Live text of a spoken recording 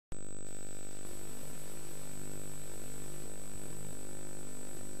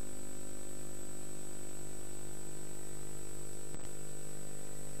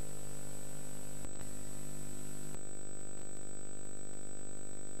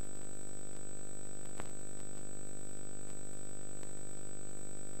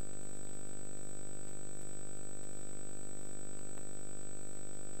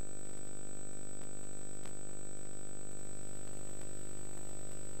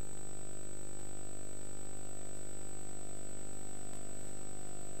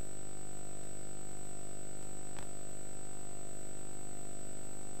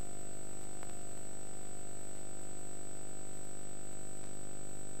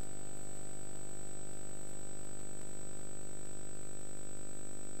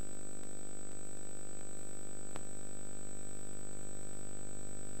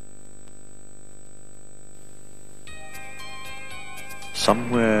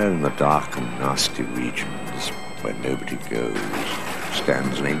Somewhere in the dark and nasty regions where nobody goes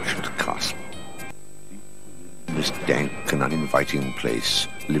stands an ancient castle. In this dank and uninviting place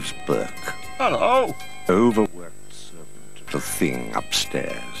lives Berk. Hello. Overworked servant of the thing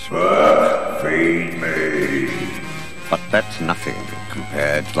upstairs. Berk, feed me. But that's nothing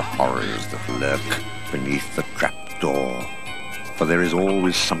compared to the horrors that lurk beneath the trap door. For there is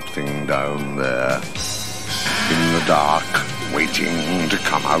always something down there, in the dark, waiting to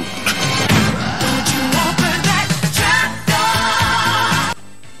come out. Would you open that trap door?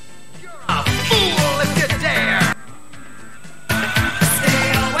 You're a fool if you dare. Stay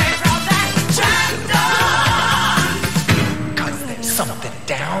away from that trap door. 'Cause there's something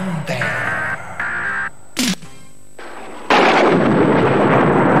down there.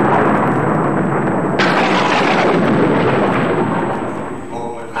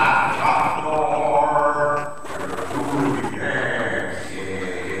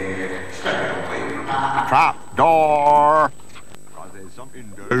 Trap door. Cause there's something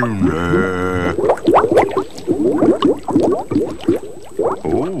down there.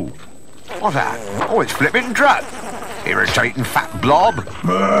 Oh, what's that? Oh, it's flipping Drutt. Irritating fat blob.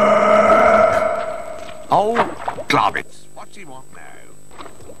 Oh, globbits. What's he want now?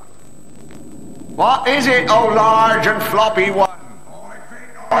 What is it, oh large and floppy one?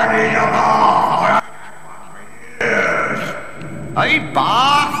 I need a bath. A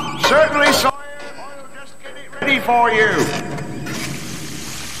bath? Certainly, sire. Ready for you.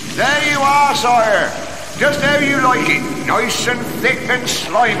 There you are, sire. Just how you like it. Nice and thick and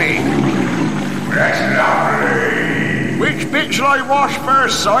slimy. That's lovely. Which bit shall I wash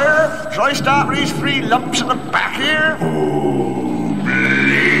first, sire? Shall I start with these 3 lumps in the back here? Oh,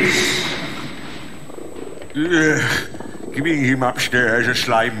 bliss. Giving him upstairs a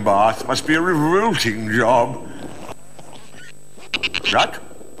slime bath must be a revolting job. Drutt,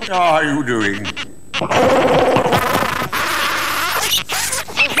 what are you doing?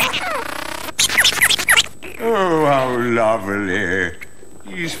 Oh, how lovely.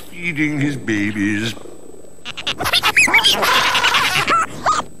 He's feeding his babies.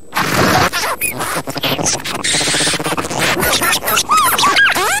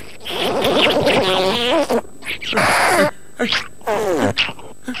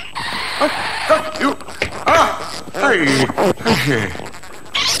 Hey.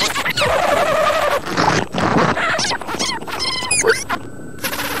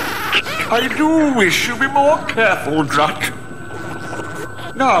 I do wish you'd be more careful, Drutt.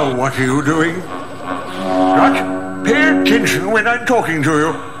 Now, what are you doing? Drutt, pay attention when I'm talking to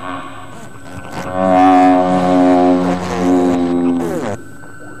you.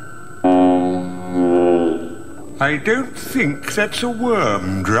 I don't think that's a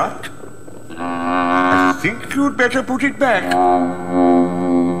worm, Drutt. I think you'd better put it back.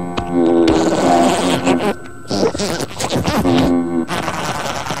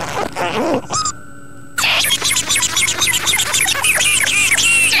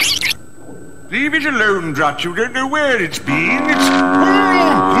 Leave it alone, Drutt. You don't know where it's been. It's...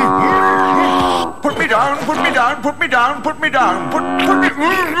 Put me down, put me down, put me down, put me down, put me...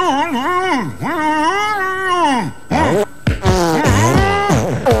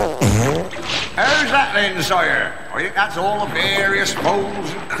 How's that then, sire? I think that's all the various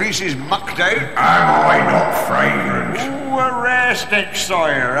folds and creases mucked out. Am I not fragrant? Oh, a rare stench,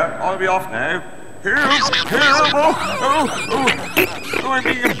 sire. I'll be off now. Help! I'm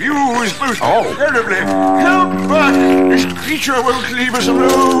being abused most terribly. Help back! This creature won't leave us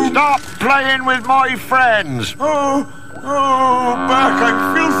alone. Stop playing with my friends. Oh, Berk,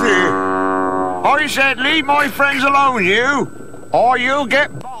 I'm filthy. I said leave my friends alone, you, or you'll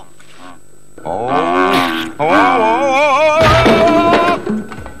get bonked. Oh,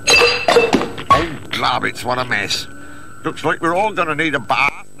 globbits, what a mess. Looks like we're all gonna need a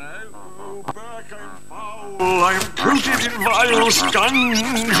bath now. Oh, Berk, I'm foul. I'm coated in vile scunge.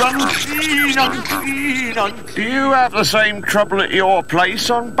 Unclean. Do you have the same trouble at your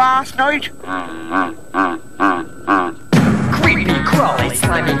place on bath night? Creepy, crawly,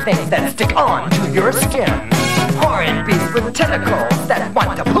 slimy things that stick onto your skin. Horrid beasts with tentacles that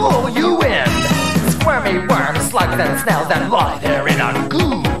want to pull you in. Squirmy worms, slugs, and snails that lie there in a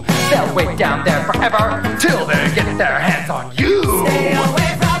goo. They'll wait down there forever till they get their hands on you. Stay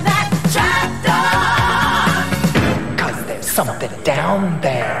away from that trapdoor, 'cause there's something down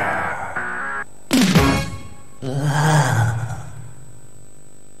there.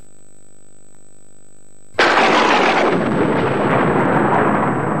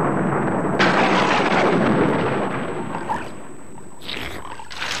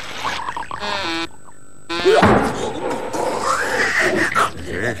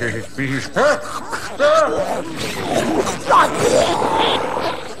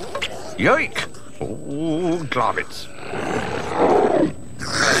 Yoik! Oh, globbits.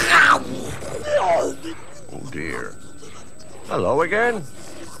 Oh, dear. Hello again.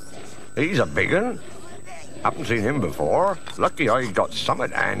 He's a big un. Haven't seen him before. Lucky I got something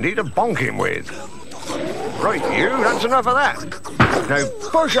handy to bonk him with. Right, you, that's enough of that. Now,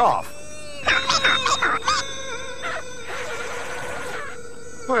 push off.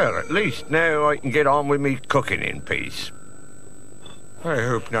 Well, at least now I can get on with me cooking in peace. I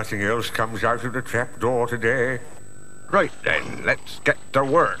hope nothing else comes out of the trapdoor today. Right then, let's get to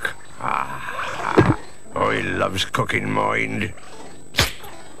work. I loves cooking, mind.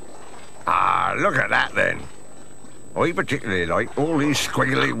 Look at that then. I particularly like all these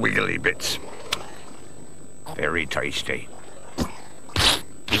squiggly wiggly bits. Very tasty.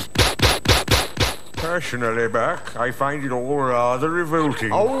 Personally, Berk, I find it all rather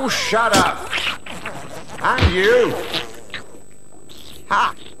revolting. Oh, shut up! And you!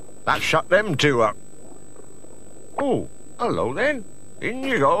 Ha! That shut them two up. Oh, hello then. In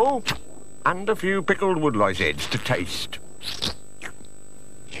you go. And a few pickled woodlice heads to taste.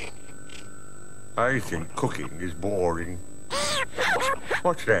 I think cooking is boring.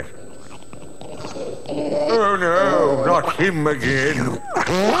 What's that? Oh no, not him again.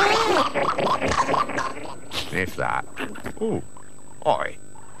 Sniff that. Ooh. Oi.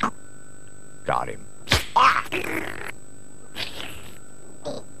 Got him.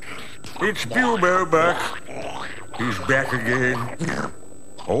 It's Bilbo, Berk. He's back again.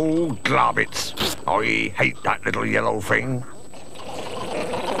 Oh, globbits. I hate that little yellow thing.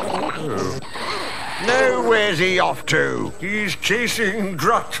 Oh. Now, where's he off to? He's chasing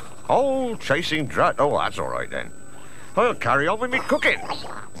Drutt. Oh, chasing Drutt. Oh, that's all right then. I'll carry on with me cooking.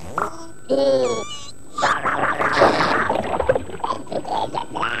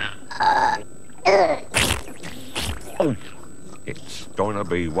 Oh, it's gonna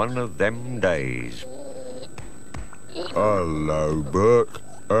be one of them days. Hello, Berk.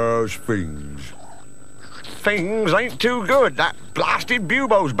 How's things? Things ain't too good. That blasted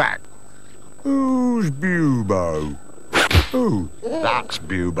Bubo's back. Who's Bilbo? Who? That's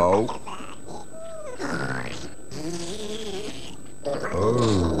Bubo.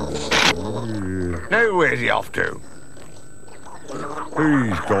 Oh, yeah. Now, where's he off to?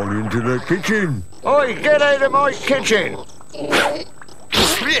 He's gone into the kitchen. Oi, get out of my kitchen!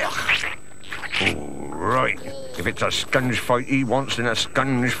 Right. If it's a scunge fight he wants, then a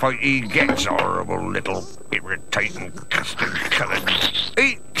scunge fight he gets. Horrible little irritating custard-coloured.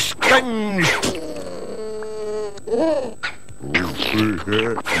 Eat scunge!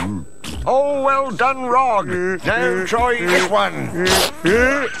 Oh, well done, Rog. Now try this one.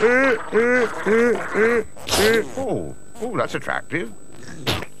 Oh, that's attractive.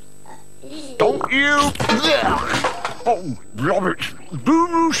 Don't you? Oh, Roberts, do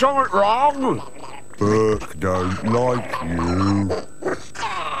you something wrong? Berk don't like you.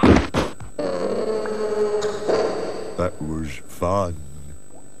 That was fun.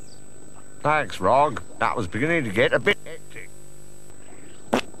 Thanks, Rog. That was beginning to get a bit hectic.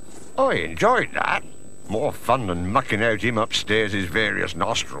 I enjoyed that. More fun than mucking out him upstairs his various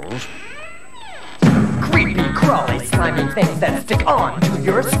nostrils. Creepy, crawly, slimy things that stick on to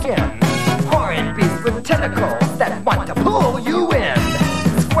your skin. Horrid beasts with tentacles that want to pull you in.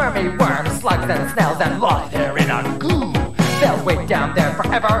 Squirmy worms, slugs, and snails that lie there in a goo. They'll wait down there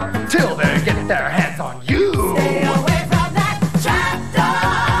forever till they get their hands on you. Stay away from that trapdoor,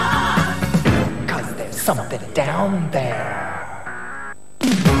 'cause there's something down there.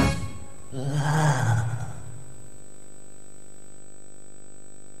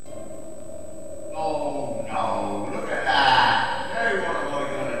 Oh no, look at that! Now what am I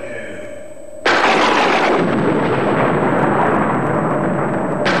gonna do?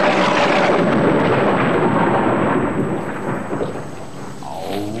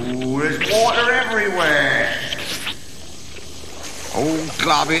 Oh, there's water everywhere! Oh,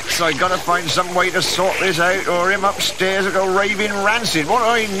 globbits, I gotta find some way to sort this out or him upstairs will go raving rancid. What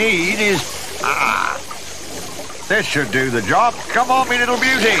I need is... this should do the job. Come on, me little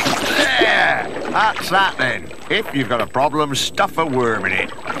beauty. There! That's that then. If you've got a problem, stuff a worm in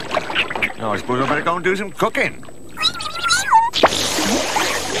it. Now, I suppose I better go and do some cooking.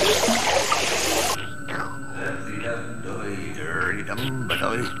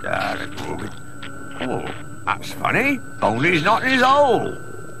 Oh, that's funny. Boni's not in his hole.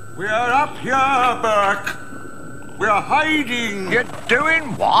 We are up here, Berk. We are hiding. You're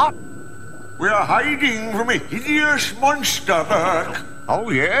doing what? We are hiding from a hideous monster, Berk. Oh,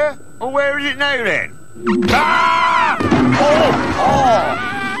 yeah? Well, where is it now, then? Ah!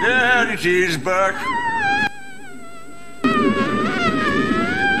 Oh! it is, Berk.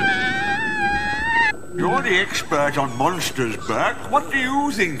 You're the expert on monsters, Berk. What do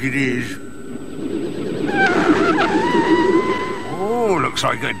you think it is? Oh, looks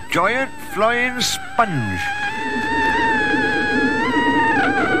like a giant flying sponge.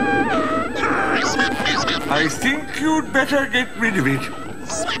 I think you'd better get rid of it.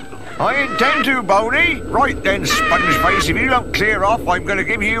 I intend to, Boni. Right then, sponge face, if you don't clear off, I'm going to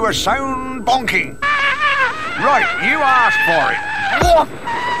give you a sound bonking. Right, you asked for it. Whoop.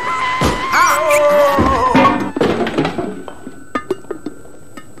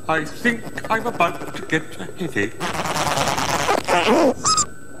 I think I'm about to get a headache.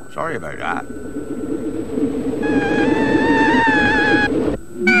 Sorry about that.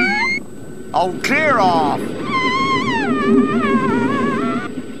 Oh, clear off!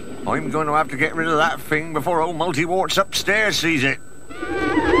 I'm going to have to get rid of that thing before old Multiwarts upstairs sees it.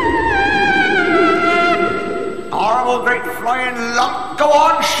 Horrible great flying lump! Go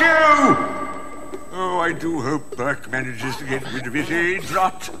on, shoo! Oh, I do hope Berk manages to get rid of it, eh,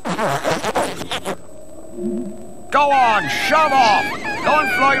 Drutt? Go on, shove off! Go and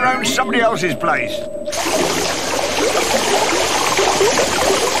fly round somebody else's place.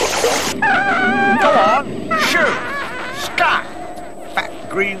 Go on, shoot! Scat! Fat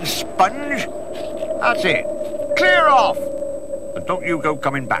green sponge! That's it. Clear off! And don't you go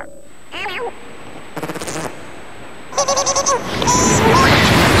coming back.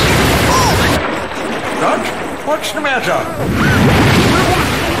 Drutt, what's the matter?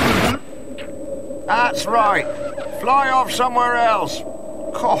 That's right. Fly off somewhere else.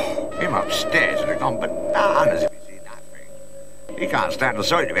 Oh, him upstairs would have gone bananas if he'd seen that thing. He can't stand the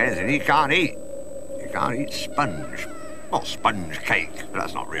sight of anything he can't eat. He can't eat sponge. Well, sponge cake, but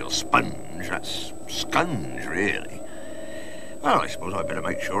that's not real sponge. That's scunge, really. Well, I suppose I'd better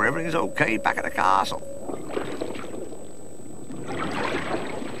make sure everything's okay back at the castle.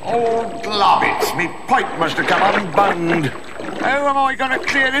 Oh, globbits, me pipe must have come unbunged. How am I going to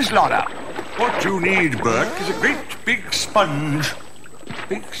clear this lot up? What you need, Berk, is a great big sponge.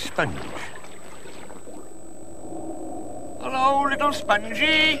 Big sponge. Hello, little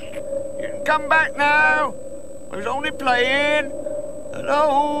spongy. You can come back now. I was only playing.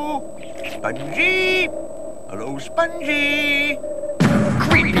 Hello, Spongy. Hello, Spongy.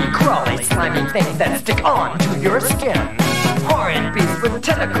 Creepy, crawly, slimy things that stick on to your skin. Horrid beasts with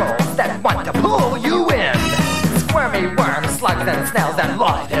tentacles that want to pull you in. Squirmy worms, slugs, and snails that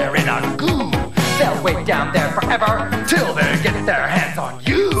lie there in a goo. They'll wait down there forever till they get their hands on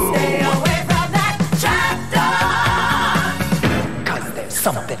you. Stay away from that trapdoor, 'cause there's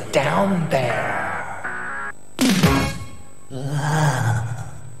something down there.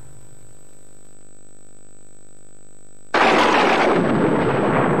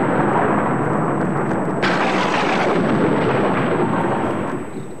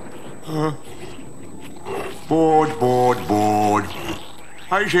 Bored.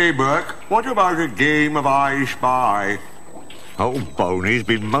 I say, Berk, what about a game of I Spy? Oh, Boni's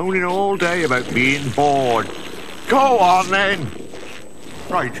been moaning all day about being bored. Go on, then.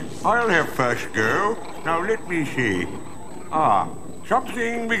 Right, I'll have first go. Now, let me see.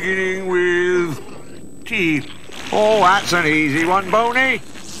 Something beginning with T. Oh, that's an easy one, Boni.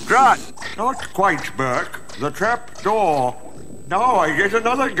 Drutt. Not quite, Berk. The trap door. Now I get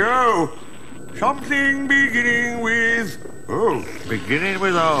another go. Something beginning with O. Beginning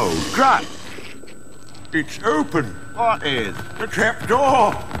with O. Drutt. It's open. What is? The trap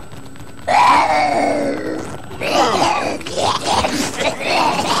door.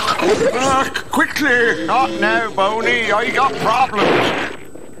 Berk, quickly. Not now, Boni. I got problems.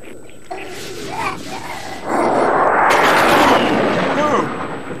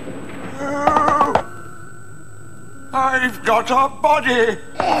 I've got a body!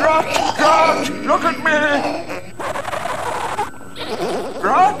 Drutt! Look at me!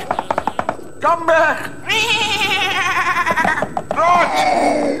 Drutt! Come back! Drutt!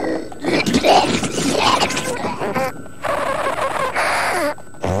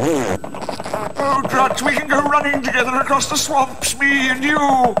 Oh, Drutt, we can go running together across the swamps, me and you!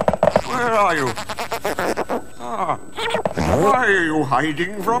 Where are you? Why are you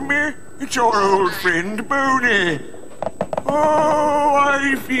hiding from me? It's your old friend, Boni. Oh,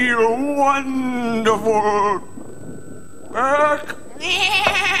 I feel wonderful. Berk!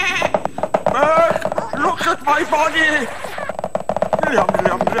 Berk, look at my body!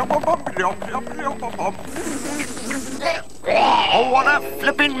 Oh, what a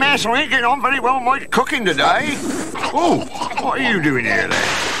flipping mess. I ain't getting on very well with my cooking today. Oh, what are you doing here, then?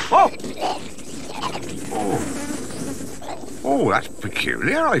 Oh, Oh, that's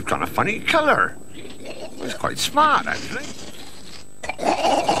peculiar. I've got a funny colour. It's quite smart, actually.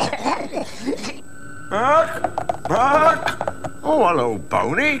 Berk! Oh, hello,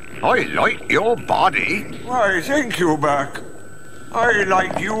 Boni. I like your body. Why, thank you, Berk. I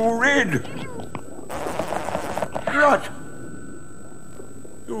like you red. Drutt,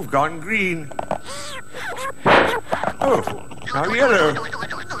 you've gone green. Oh, now yellow.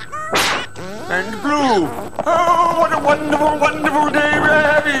 And blue. Oh, what a wonderful, wonderful day we're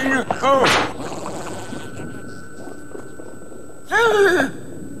having. Oh.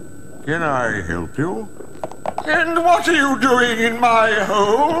 Can I help you? And what are you doing in my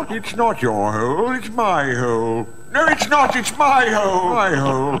hole? It's not your hole, it's my hole. No, it's not, it's my hole. My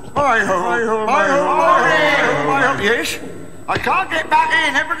hole. My hole. My hole. My hole. My hole. Yes? I can't get back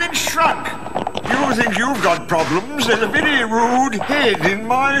in, everything's shrunk. You think you've got problems? There's a very rude head in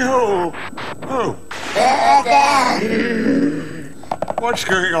my hole. Oh. What's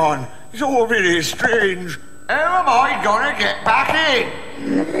going on? It's all very strange. How am I gonna get back in?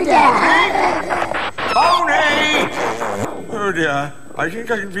 Boni! Oh dear, I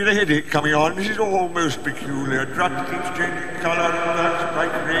think I can feel a headache coming on. This is all most peculiar. Drutt keeps changing colour, that's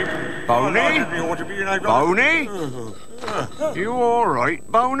bright red. Boni? Boni? Oh. You all right,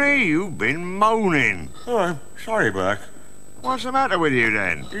 Boni? You've been moaning. Oh, I'm sorry, Berk. What's the matter with you,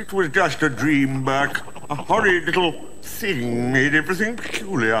 then? It was just a dream, Berk. A horrid little thing made everything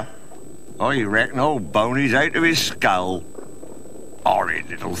peculiar. I reckon old Boni's out of his skull. Horrid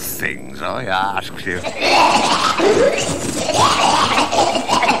little things, I asks you.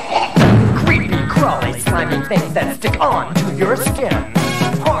 Creepy, crawly, slimy things that stick on to your skin.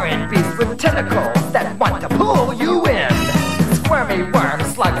 Horrid beasts with tentacles that want to pull you in. Squirmy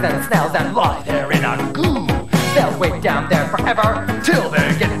worms, slugs, and snails that lie there in a goo. They'll wait down there forever till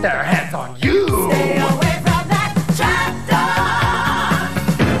they get their hands on you. Stay away from that trapdoor,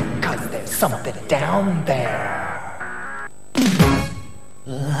 'cause there's something down there.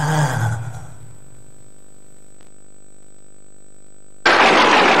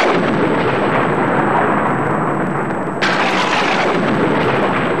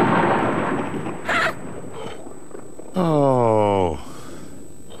 Oh.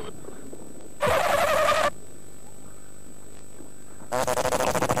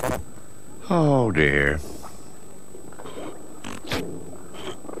 Oh, dear.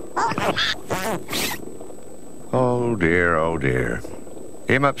 Oh, dear, oh, dear.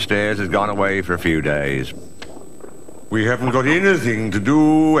 Him upstairs has gone away for a few days. We haven't got anything to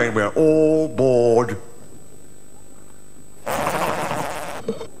do and we're all bored.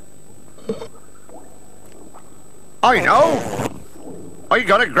 I know! I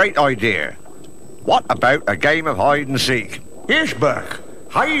got a great idea. What about a game of hide and seek? Yes, Berk.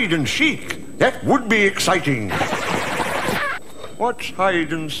 Hide and seek. That would be exciting. What's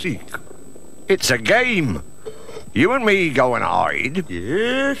hide and seek? It's a game. You and me go and hide.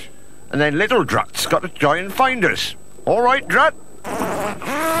 Yes? And then little Drutt's got to try and find us. All right, Drutt?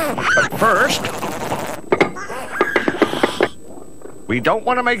 But first, we don't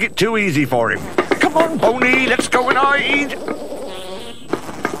want to make it too easy for him. Come on, Boni, let's go and hide.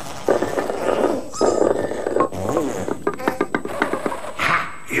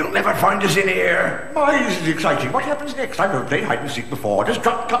 Ha! You'll never find us in here. Why, this is exciting. What happens next? I've never played hide and seek before. Does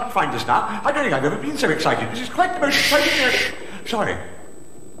Drutt come and find us now? I don't think I've ever been so excited. This is quite the most exciting... Sorry.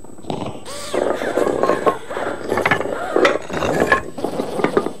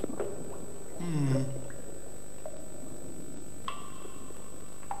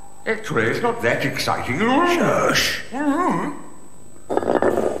 Actually, it's not that exciting. Shush.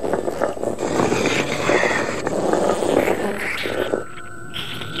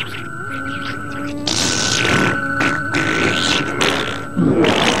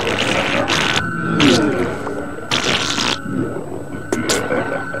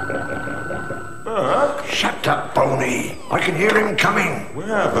 Berk? Shut up, Boni. I can hear him coming.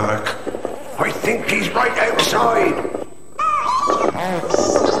 Where, Berk? I think he's right outside.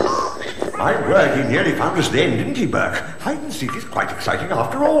 My word, he nearly found us then, didn't he, Berk? Hide and seek is quite exciting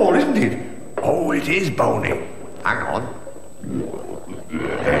after all, isn't it? Oh, it is, Boni. Hang on.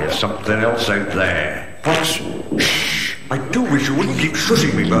 There's something else out there. What's... Shh! I do wish you wouldn't keep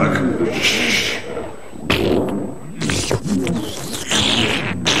shushing me, Berk. Shh!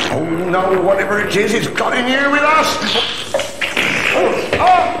 Oh, no, whatever it is, it's got in here with us.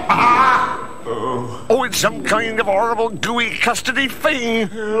 Oh, it's some kind of horrible gooey custardy thing.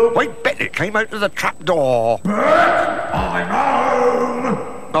 I bet it came out of the trapdoor. Berk, I'm home.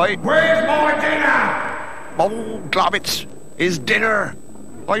 Where's my dinner? Oh, Globbits, his dinner.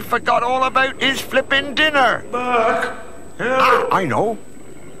 I forgot all about his flipping dinner. Berk, I know.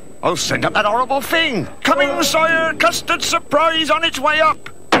 I'll send up that horrible thing. Coming, sire. Custard surprise on its way up.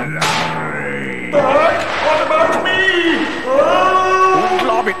 Lovely. Berk, what about me? Oh,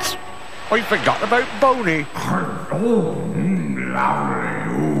 Globbits. I forgot about Boni. Lovely.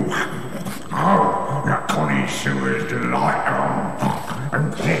 Oh, that connoisseur's delight.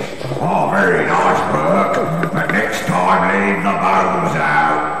 Oh, very nice, Berk. But next time, leave the bones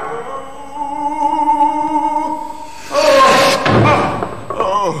out.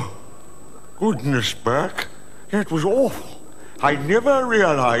 Oh, goodness, Berk. That was awful. I never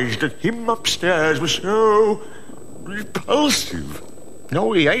realized that him upstairs was so repulsive.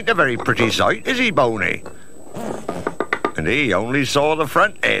 No, he ain't a very pretty sight, is he, Boni? And he only saw the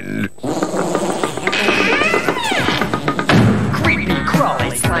front end. Creepy,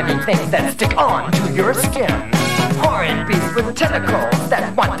 crawly, slimy things that stick on to your skin. Horrid beasts with tentacles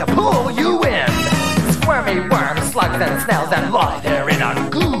that want to pull you in. Squirmy worms, slugs, and snails that lie there in a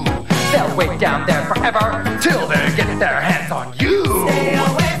goo. They'll wait down there forever till they get their hands on you. Stay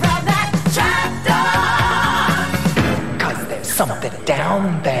away from that trapdoor, 'Cause there's something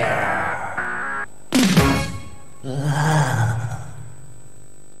down there.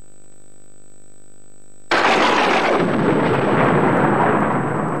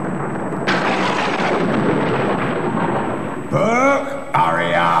 Berk,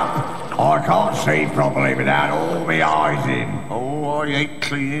 hurry up. I can't see properly without all my eyes in. Oh, I ain't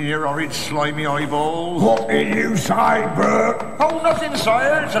cleaning your horrid slimy eyeballs. What did you say, Berk? Oh, nothing,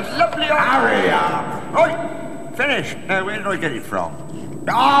 sire. It's a lovely Hurry up. Right, finished. Now, where did I get it from?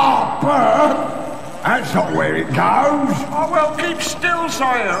 Oh, Berk, that's not where it goes. Oh, well, keep still,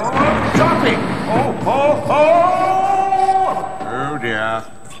 sire, or I'll drop it. Oh, dear.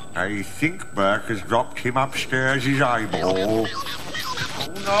 I think Berk has dropped him upstairs his eyeball.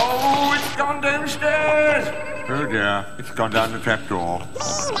 Oh, no, it's gone downstairs. Oh, dear, it's gone down the trapdoor.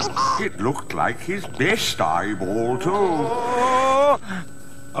 It looked like his best eyeball, too. Oh.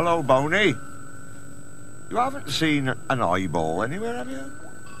 Hello, Boni. You haven't seen an eyeball anywhere, have you?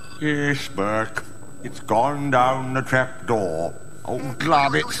 Yes, Berk. It's gone down the trapdoor. Oh,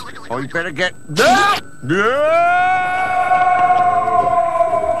 globbits. I better get...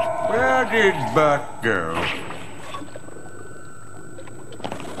 Where did Berk go?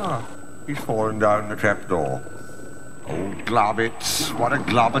 Ah, he's fallen down the trapdoor. Oh, globbits. What a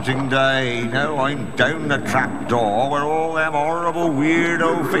globbiting day. Now I'm down the trapdoor where all them horrible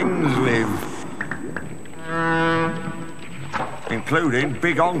weirdo things live. Including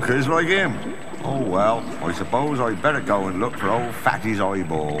big honkers like him. Oh, well, I suppose I'd better go and look for old Fatty's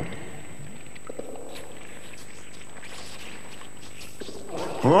eyeball.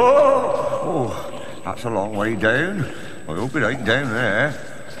 Oh, that's a long way down. I hope it ain't down there.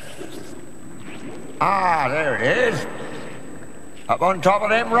 Ah, there it is. Up on top of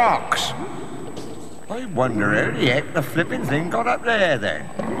them rocks. I wonder how the heck the flipping thing got up there, then.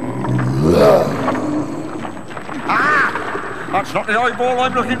 Ah! That's not the eyeball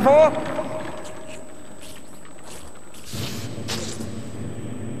I'm looking for.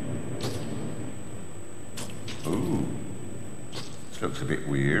 Ooh. This looks a bit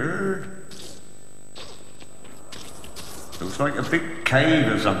weird. Looks like a big cave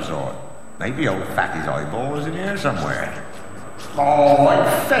of some sort. Maybe old Fatty's eyeball is in here somewhere. Oh, I'm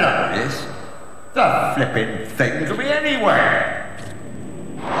fed up with this. The flipping thing could be anywhere.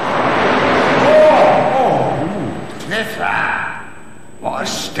 Sniff that. What a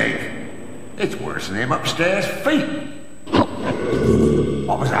stink. It's worse than them upstairs feet.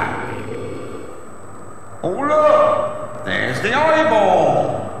 What was that? Oh, look. There's the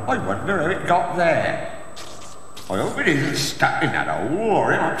eyeball. I wonder how it got there. I hope it isn't stuck in that hole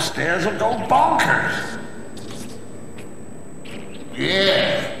or him upstairs will go bonkers.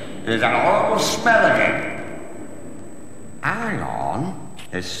 Yeah, there's that horrible smell again. Hang on.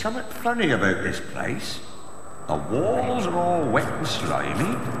 There's something funny about this place. The walls are all wet and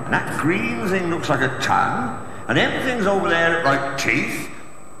slimy, and that green thing looks like a tongue, and everything's over there look like teeth.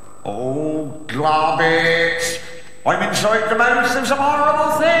 Oh, globbits! I'm inside the mouth of some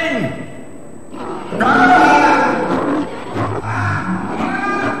horrible thing!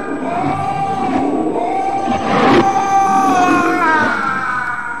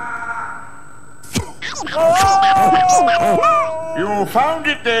 You found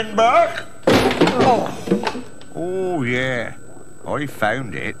it then, Berk? Oh, yeah. I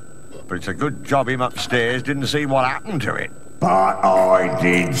found it. But it's a good job him upstairs didn't see what happened to it. But I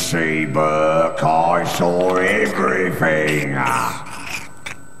did see, Berk. I saw everything.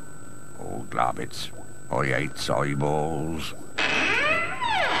 Oh, globbits. I hate eyeballs.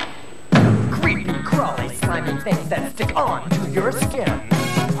 Creepy, crawly, slimy things that stick on to your skin.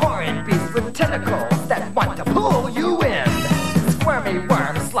 Horrid beasts with tentacles that want to pull you in. Squirmy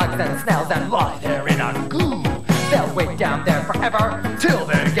worms, slugs, and snails that lie there in a goo. They'll wait down there forever till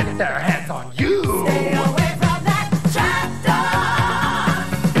they get their hands on you. Stay away from that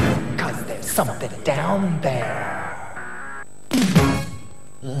trapdoor, 'Cause there's something down there.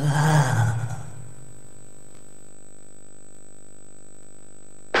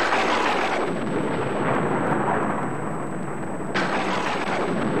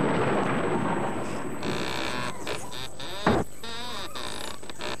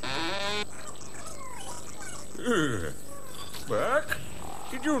 Berk,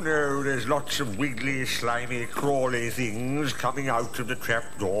 did you know there's lots of wiggly, slimy, crawly things coming out of the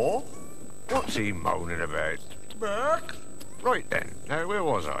trapdoor? What's he moaning about? Berk? Right then, now where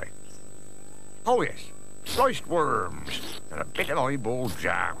was I? Oh yes, sliced worms and a bit of eyeball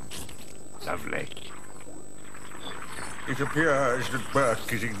jam. Lovely. It appears that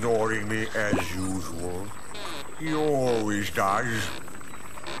Berk is ignoring me as usual. He always does.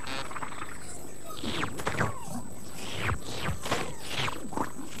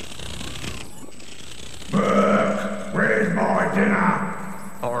 Berk, where's my dinner?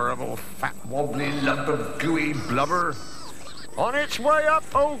 Horrible, fat, wobbly lump of gooey blubber. On its way up,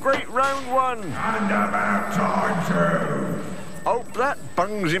 oh great round one. And about time too. Hope that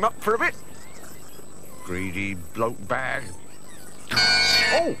bungs him up for a bit. Greedy bloke bag.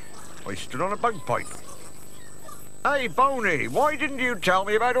 Oh, I stood on a bug pipe. Hey, Boni, why didn't you tell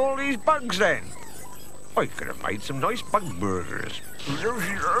me about all these bugs then? I could have made some nice bug burgers.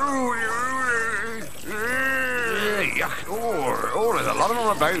 Yuck. Oh, there's a lot of them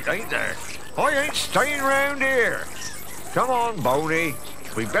about, ain't there? I ain't staying round here. Come on, Boni.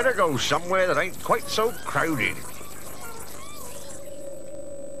 We better go somewhere that ain't quite so crowded.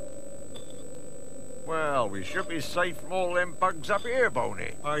 Well, we should be safe from all them bugs up here,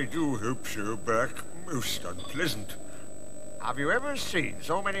 Boni. I do hope so, Berk. Most unpleasant. Have you ever seen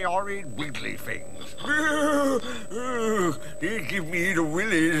so many horrid wiggly things? They give me the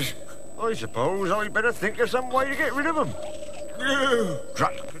willies. I suppose I'd better think of some way to get rid of them.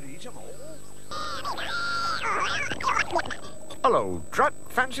 Drutt could eat them all. Hello, Drutt.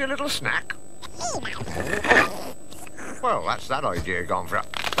 Fancy a little snack? Well, that's that idea gone for a...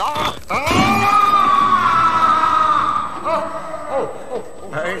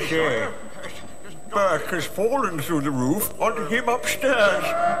 I say, Berk has fallen through the roof onto him upstairs.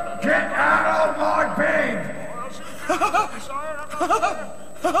 Get out of my bed!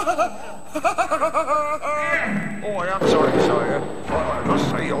 Oh, I am sorry, sire. I must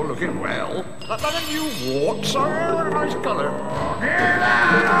say you're looking well. That a new wart, sire? What a nice colour. Get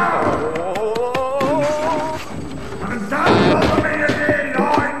out! And don't bother me again! I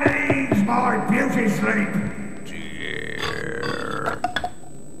need my beauty sleep! Dear.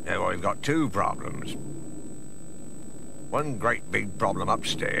 Now I've got two problems. One great big problem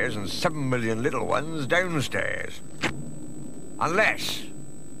upstairs and 7 million little ones downstairs. Unless,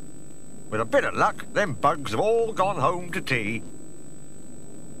 with a bit of luck, them bugs have all gone home to tea.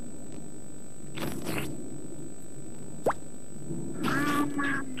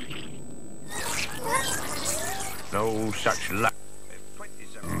 No such luck. There's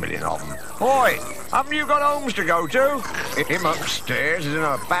 27 million of them. Boy, haven't you got homes to go to? Him upstairs is in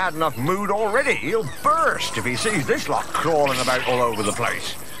a bad enough mood already. He'll burst if he sees this lot crawling about all over the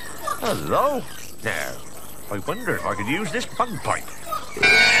place. Hello. Now, I wonder if I could use this bug pipe.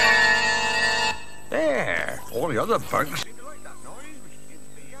 There. All the other bugs seem to like that noise, which gives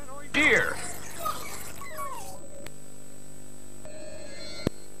me an idea.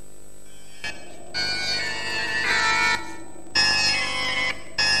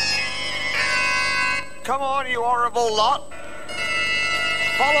 Come on, you horrible lot.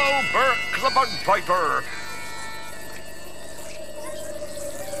 Follow Berk the Bug Piper.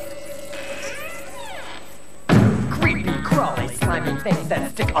 Creepy, crawly, slimy things that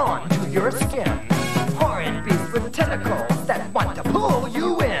stick on to your skin. Horrid beasts with tentacles that want to pull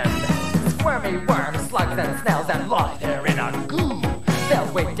you in. Squirmy worms, slugs, and snails that lie there in a goo.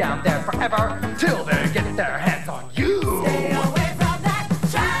 They'll wait down there forever till they get their hands on you. stay away from that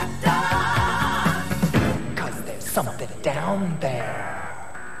trapdoor. 'Cause there's something down there.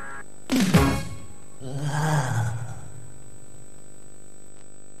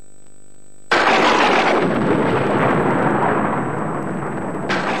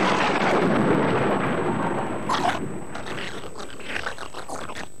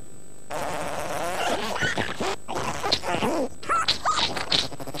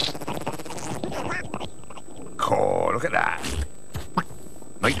 Oh, look at that.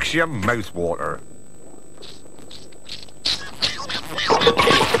 Makes your mouth water.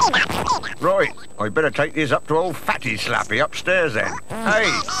 Right, I better take this up to old Fatty Slappy upstairs then.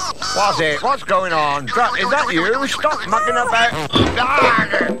 Hey, what's it? What's going on? Drutt, is that you? Stop mucking about.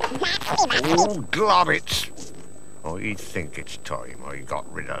 Oh, globbits. I think it's time I got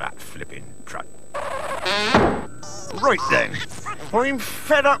rid of that flipping Drutt. Right then, I'm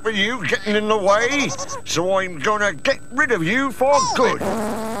fed up with you getting in the way, so I'm gonna get rid of you for good.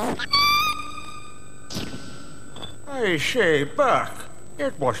 I say, Berk,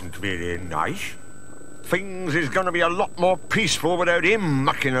 it wasn't very nice. Things is gonna be a lot more peaceful without him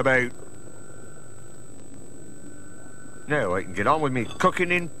mucking about. Now I can get on with me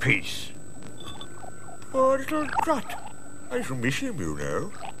cooking in peace. Oh, little Drutt, I shall miss him, you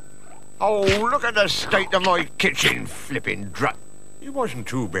know. Oh, look at the state of my kitchen, flipping Drutt. He wasn't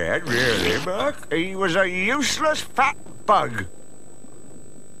too bad, really, Berk. He was a useless fat bug.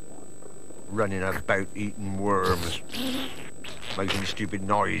 Running about eating worms. Making stupid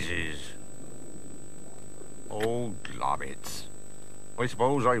noises. Oh, globbits. I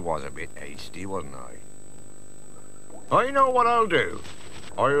suppose I was a bit hasty, wasn't I? I know what I'll do.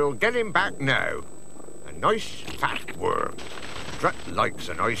 I'll get him back now. A nice fat worm. Drutt likes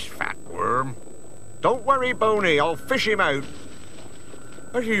a nice fat worm. Don't worry, Boni, I'll fish him out.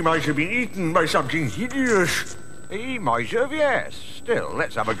 But he might have been eaten by something hideous. He might have, yes. Still,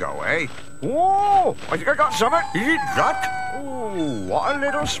 let's have a go, eh? Whoa! I think I got something. Is it Drutt? Oh, what a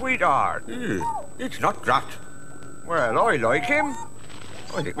little sweetheart. It's not Drutt. Well, I like him.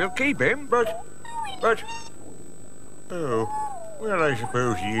 I think we'll keep him, but... Oh, well, I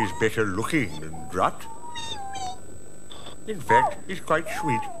suppose he is better looking than Drutt. In fact, he's quite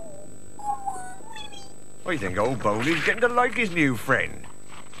sweet. I think old Boni's getting to like his new friend.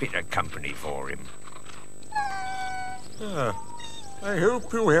 Bit of company for him. I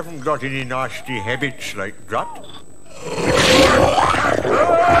hope you haven't got any nasty habits like Drutt.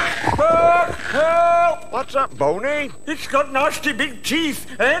 Help! What's up, Boni? It's got nasty big teeth,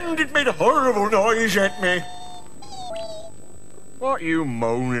 and it made a horrible noise at me. What are you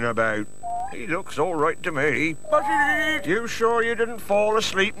moaning about? He looks all right to me. But you sure you didn't fall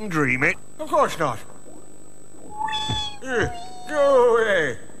asleep and dream it? Of course not. Go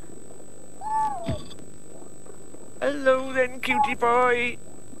away. Hello then, cutie pie.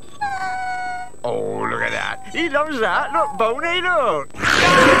 Oh, look at that. He loves that. Look, Boni, look.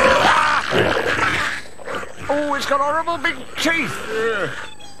 Oh, it's got horrible big teeth.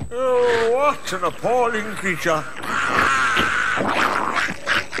 Oh, what an appalling creature.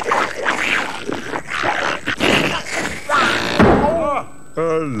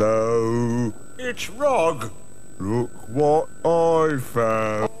 Hello. It's Rog. Look what I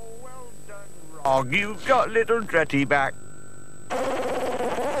found. Oh, well done, Rog. You've got little Drutty back.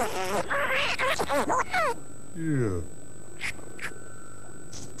 Yeah.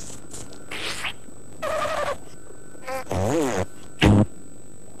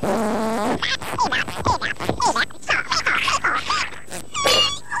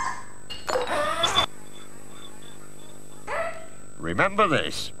 Remember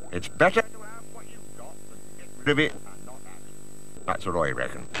this. It's better to have what you've got than get rid of it and not have it. That's what I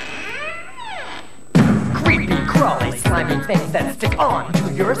reckon. Creepy, crawly, slimy things that stick on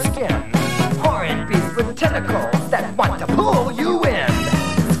to your skin. Horrid beasts with tentacles that want to pull you in.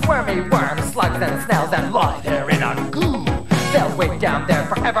 Squirmy worms, slugs, and snails that lie there in a goo. They'll wait down there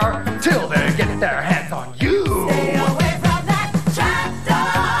forever till they get their hands on you. Stay away from that trapdoor.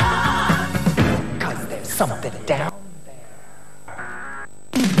 'Cause there's something down there.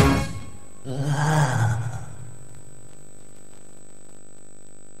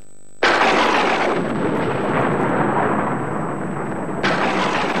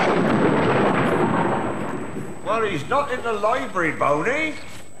 Well, he's not in the library, Boni.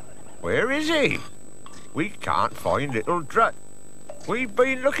 Where is he? We can't find little Drutt. We've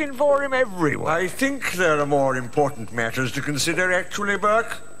been looking for him everywhere. I think there are more important matters to consider, actually,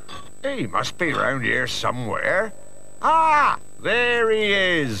 Berk. He must be around here somewhere. Ah, there he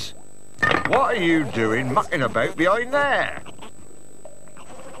is. What are you doing mucking about behind there?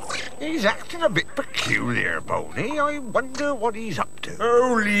 He's acting a bit peculiar, Boni. I wonder what he's up to.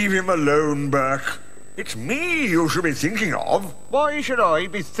 Oh, leave him alone, Berk. It's me you should be thinking of. Why should I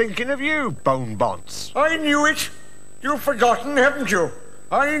be thinking of you, Bone Bonce? I knew it. You've forgotten, haven't you?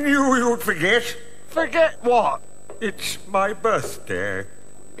 I knew you'd forget. Forget what? It's my birthday.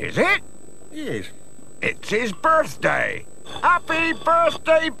 Is it? Yes. It's his birthday. Happy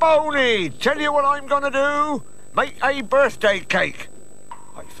birthday, Boni! Tell you what I'm gonna do? Make a birthday cake.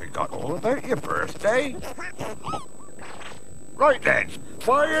 I forgot all about your birthday. Right then,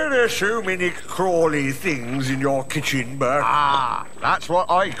 why are there so many crawly things in your kitchen, Berk? Ah, that's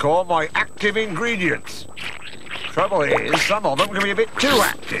what I call my active ingredients. Trouble is, some of them can be a bit too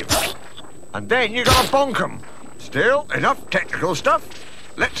active. And then you gotta bonk them. Still, enough technical stuff.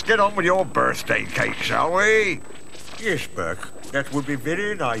 Let's get on with your birthday cake, shall we? Yes, Berk. That would be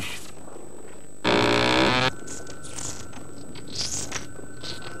very nice.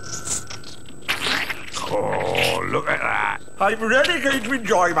 Oh, look at that. I'm really going to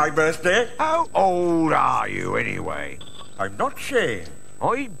enjoy my birthday. How old are you, anyway? I'm not saying.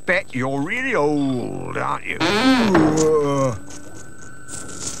 I bet you're really old, aren't you?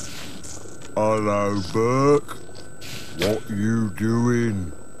 Hello, Berk. What you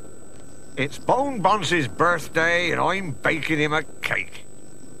doing? It's Bone Bonce's birthday and I'm baking him a cake.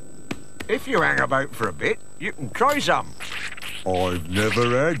 If you hang about for a bit, you can try some. I've never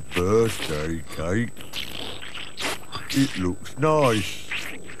had birthday cake. It looks nice.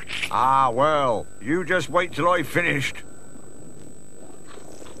 Ah, well, you just wait till I've finished.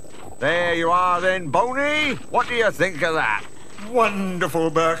 There you are then, Boni. What do you think of that? Wonderful,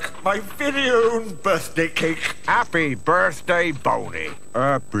 Berk. My very own birthday cake. Happy birthday, Boni.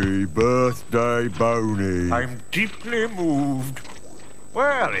 Happy birthday, Boni. I'm deeply moved.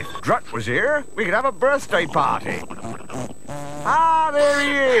 Well, if Drutt was here, we could have a birthday party. Ah, there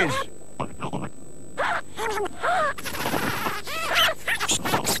he is.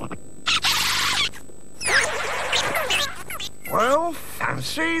 Well,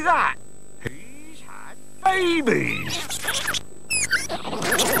 fancy that. He's had babies.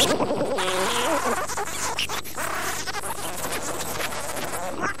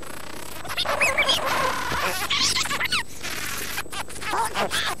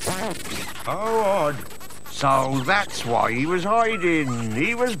 Oh, odd. So that's why he was hiding.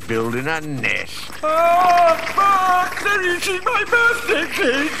 He was building a nest. Oh, Berk, they're eating my birthday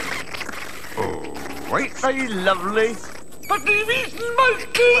cake. Oh, ain't they lovely? But they've eaten my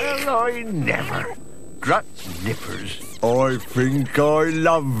cake. Well, I never. Drutt nippers. I think I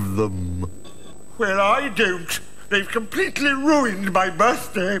love them. Well, I don't. They've completely ruined my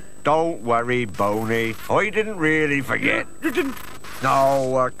birthday. Don't worry, Boni. I didn't really forget. You didn't?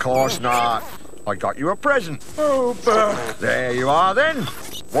 No, of course not. I got you a present. Oh, Berk. There you are, then.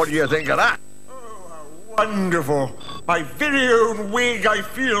 What do you think of that? Oh, how wonderful. My very own wig. I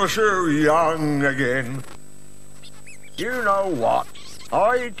feel so young again. You know what?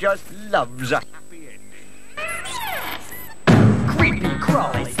 I just loves a happy ending. Creepy,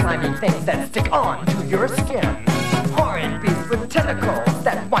 crawly, slimy things that stick on to your skin. Horrid beasts with tentacles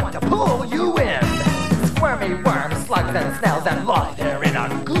that want to pull you in. Squirmy worms, slugs, and snails that lie there in a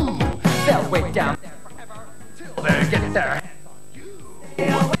goo. They'll wait down there forever till they get their hands on you.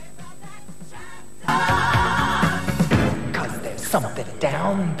 'Cause there's something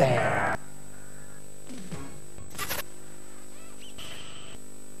down there.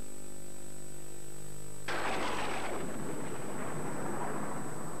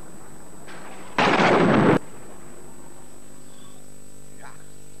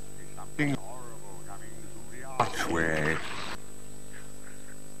 Something horrible coming through the archway.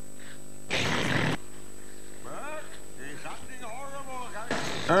 Berk, there's something horrible coming.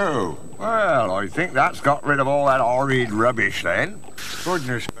 Oh, well, I think that's got rid of all that horrid rubbish then.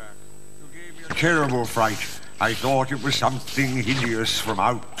 Goodness, Berk, you gave me a terrible fright. I thought it was something hideous from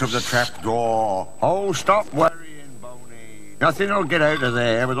out of the trapdoor. Oh, stop worrying, Boni. Nothing'll get out of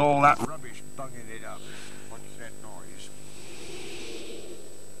there with all that rubbish bunging it up. What's that noise?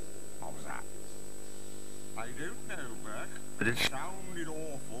 What was that? I don't know, Berk, but it sounded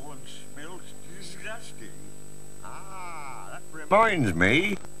awful and smelt disgusting. Ah, that reminds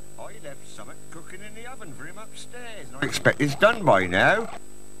me. I left something cooking in the oven for him upstairs. I expect it's done by now.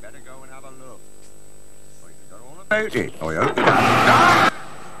 Better go and have a look. I forgot all about it. I hope it hasn't.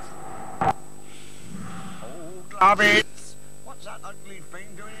 Ah! Oh, globbits! What's that ugly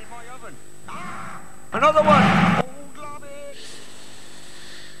thing doing in my oven? Ah! Another one! Oh, globbits!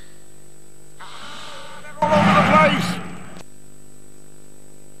 Ah, they're all over the place!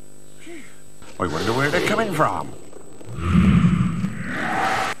 Phew. I wonder where they're coming from.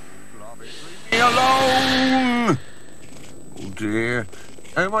 Globbits, leave me alone! Oh dear.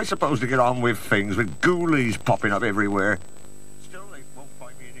 How am I supposed to get on with things with ghoulies popping up everywhere? Still, they won't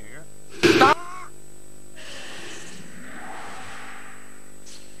find me in here. Ah!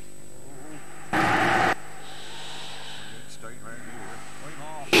 Staying around here. I'm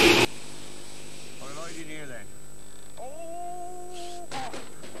off. I'll hide in here then. Oh!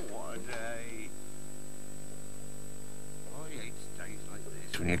 What a day. I hate days like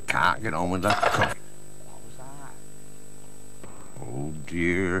this when you can't get on with the cooking. What was that? last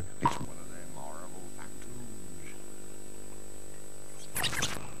year. It's one of them horrible tattoos.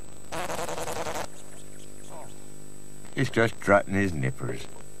 It's just Drutt and his nippers.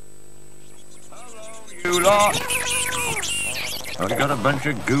 Hello, you lot. I got a bunch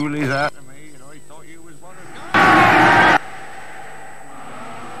of ghoulies after me, and I thought you was one of them.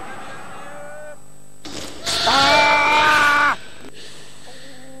 Ah!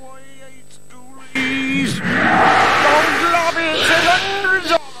 Oh, I hate ghoulies. Don't love it, there's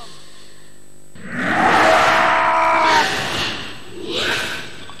hundreds of them.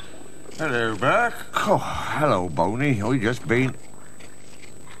 Hello, Berk. Oh, hello, Boni. I just been...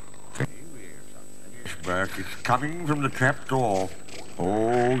 Berk, it's coming from the trapdoor.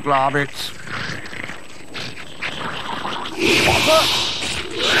 Oh, globbits.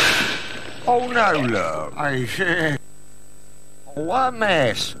 Oh, no, look. I say. Oh, what a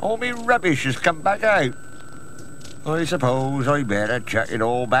mess. All me rubbish has come back out. I suppose I better chuck it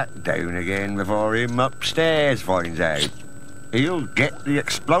all back down again before him upstairs finds out. He'll get the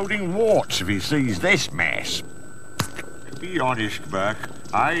exploding warts if he sees this mess. To be honest, Berk,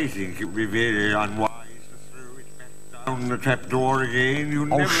 I think it would be very unwise down the trapdoor again. You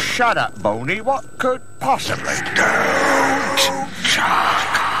never... Oh, shut up, Boni. What could possibly... Don't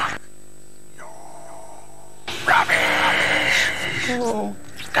chuck your rubbish. Oh.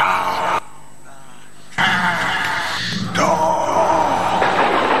 Down the trapdoor.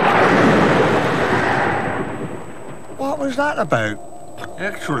 What was that about?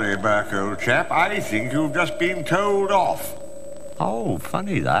 Actually, Berk, old chap, I think you've just been told off. Oh,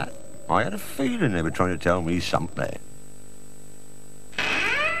 funny that. I had a feeling they were trying to tell me something.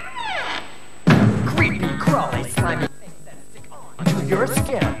 Creepy, crawly, slimy things that stick onto your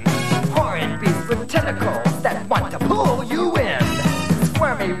skin. Horrid beasts with tentacles that want to pull you in.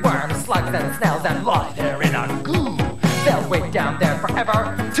 Squirmy worms, slugs, and snails that lie there in a goo. They'll wait down there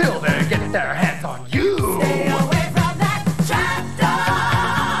forever till they get their hands on you. Stay away from that trapdoor.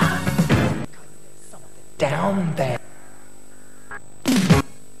 Down there.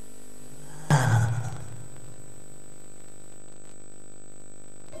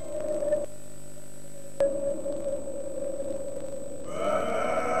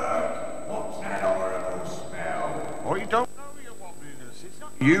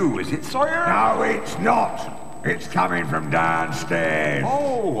 You, is it, Sawyer? No, it's not. It's coming from downstairs.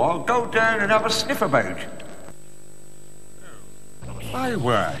 Oh, I'll go down and have a sniff about. My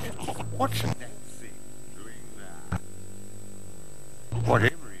word, what's that thing doing there?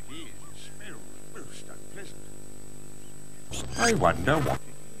 Whatever it is, it smells most unpleasant. I wonder what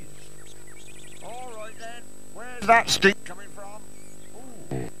it is. All right then, where's that stink coming from?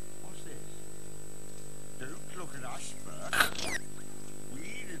 Oh, what's this? Don't look at us, Berk.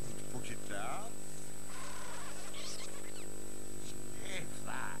 Put it down. Sniff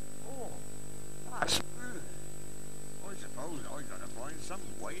that. Oh, that's good. I suppose I gotta find some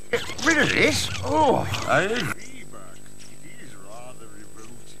way to get rid of this. Oh, I agree, Berk. It is rather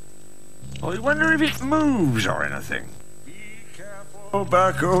revolting. I wonder if it moves or anything. Be careful,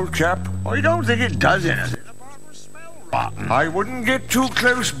 Berk, old chap. I don't think it does anything apart from smell rotten. I wouldn't get too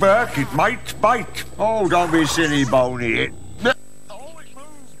close, Berk. It might bite. Oh, don't be silly, Boni. It...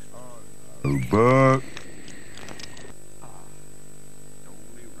 Oh, Berk.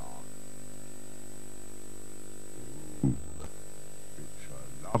 Only wrong. Ooh, it's a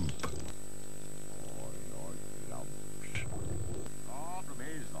lump. I like lumps. Problem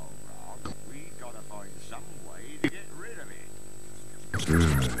is, though, Rock, we gotta find some way to get rid of it.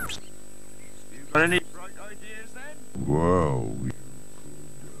 You got any bright ideas, then? Well, you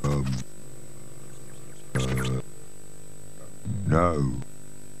could, no.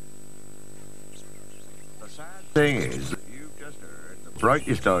 Thing is that you've just heard the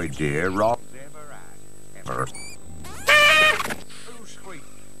brightest idea Rob's ever had. Ever. Who squeaked?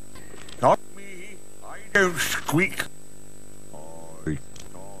 Not me. I don't squeak. I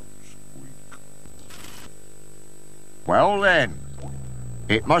don't squeak. Well then,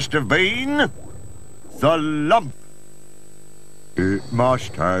 it must have been the lump. It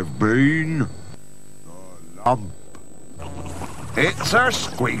must have been the lump. It's a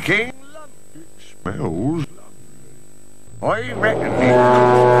squeaking lump. It smells. I reckon it...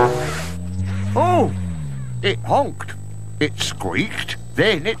 Oh! It honked. It squeaked,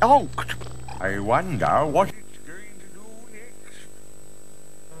 then it honked. I wonder what it's going to do next.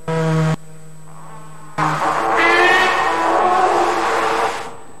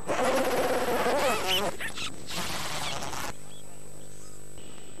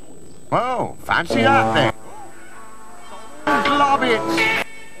 Well, fancy that then. Glob it! I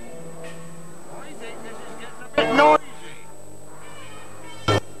think this is getting a bit noisy.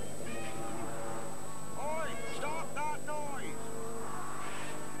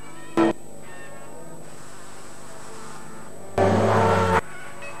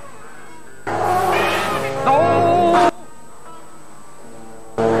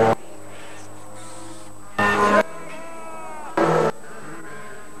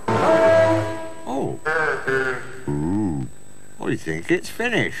 Ooh, I think it's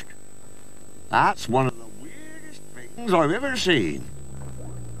finished. That's one of the weirdest things I've ever seen.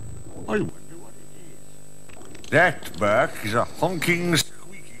 I wonder what it is. That, Berk, is a honking,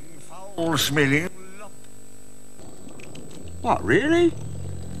 squeaking, foul-smelling lump. What, really?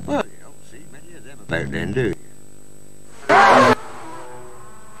 Well, you don't see many of them about then, do you?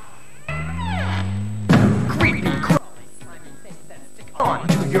 Creepy, crawly, slimy things that stick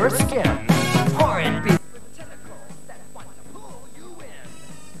onto your skin. Horrid beasts with tentacles that want to pull you in.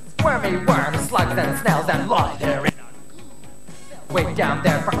 Squirmy worms, slugs, and snails that lie there in a goo. They'll wait down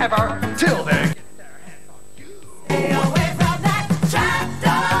there forever till they get their hands on you. Stay away from that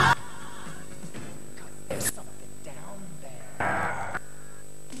trapdoor. 'Cause there's something down there.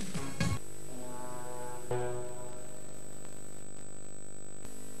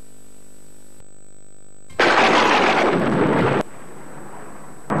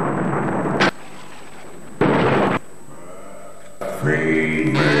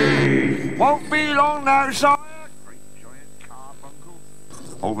 Feed me. Won't be long now, sire. Great giant carbuncle.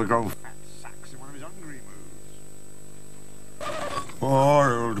 Overgrown fat sacks in one of his hungry moods.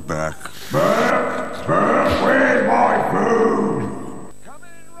 Poor old Berk. Berk, where's my food? Come in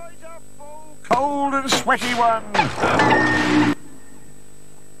right up, old cold and sweaty one.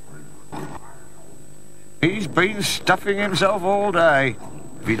 He's been stuffing himself all day.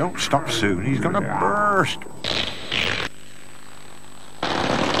 If he don't stop soon, he's gonna burst.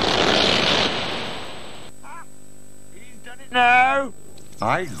 He's done it now.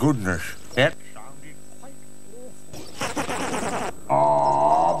 My goodness, that sounded quite awful.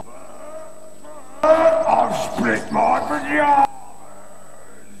 Oh, I've split my pajamas.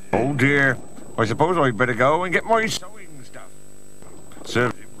 Oh dear, I suppose I'd better go and get my sewing stuff.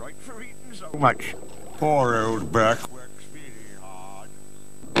 Serves him right for eating so much. Poor old Berk works really hard.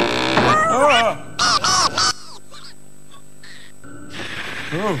 Ah!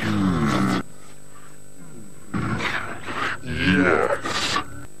 Oh. Yes.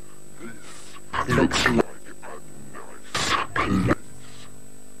 This looks like a nice place.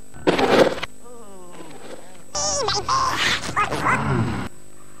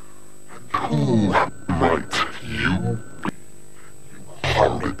 Who might you be, you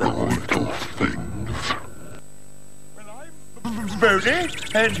horrible little things? Well, I'm Boni,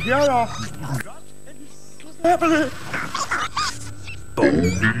 and here are Drutt and Cellar.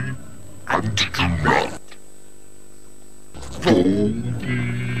 Boni and Drutt. Boni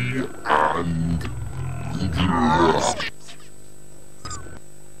and Drutt.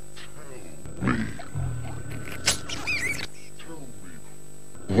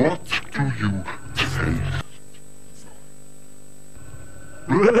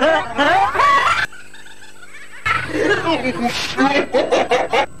 Tell me, what do you taste?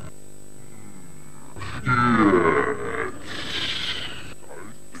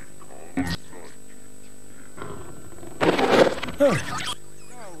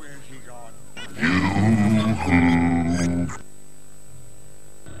 Now where's he gone?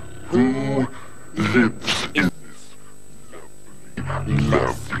 Who lives in this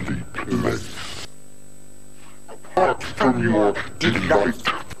lovely place? Apart from your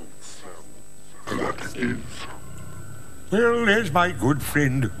delightful self, that is. Well, there's my good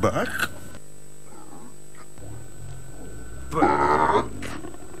friend Berk.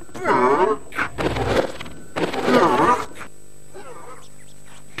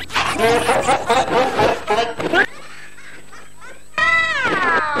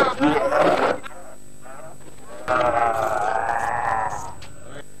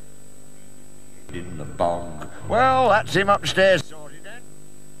 In the bong. Well, that's him upstairs sorted then.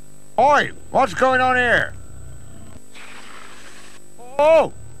 Oi, what's going on here?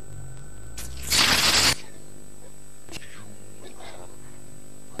 Oh!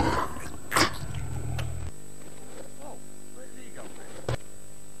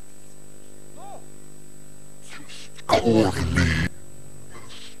 Crawly.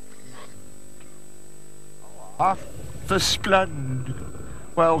 Ah, the Splund.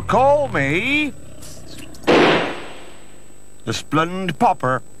 Well, call me the Splund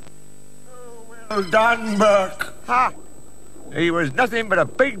Popper. Oh, well done, Berk. Ha! He was nothing but a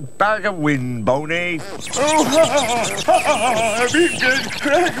big bag of wind, Boni. Oh,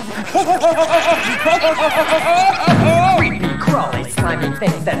 Creepy, crawly, slimy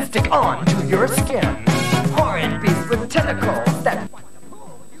things that stick onto your skin. Horrid beasts with tentacles that want to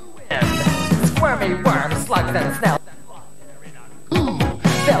pull you in. Squirmy worms, slugs, and snails that lie there in a goo.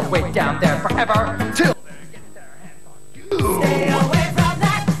 They'll wait down there forever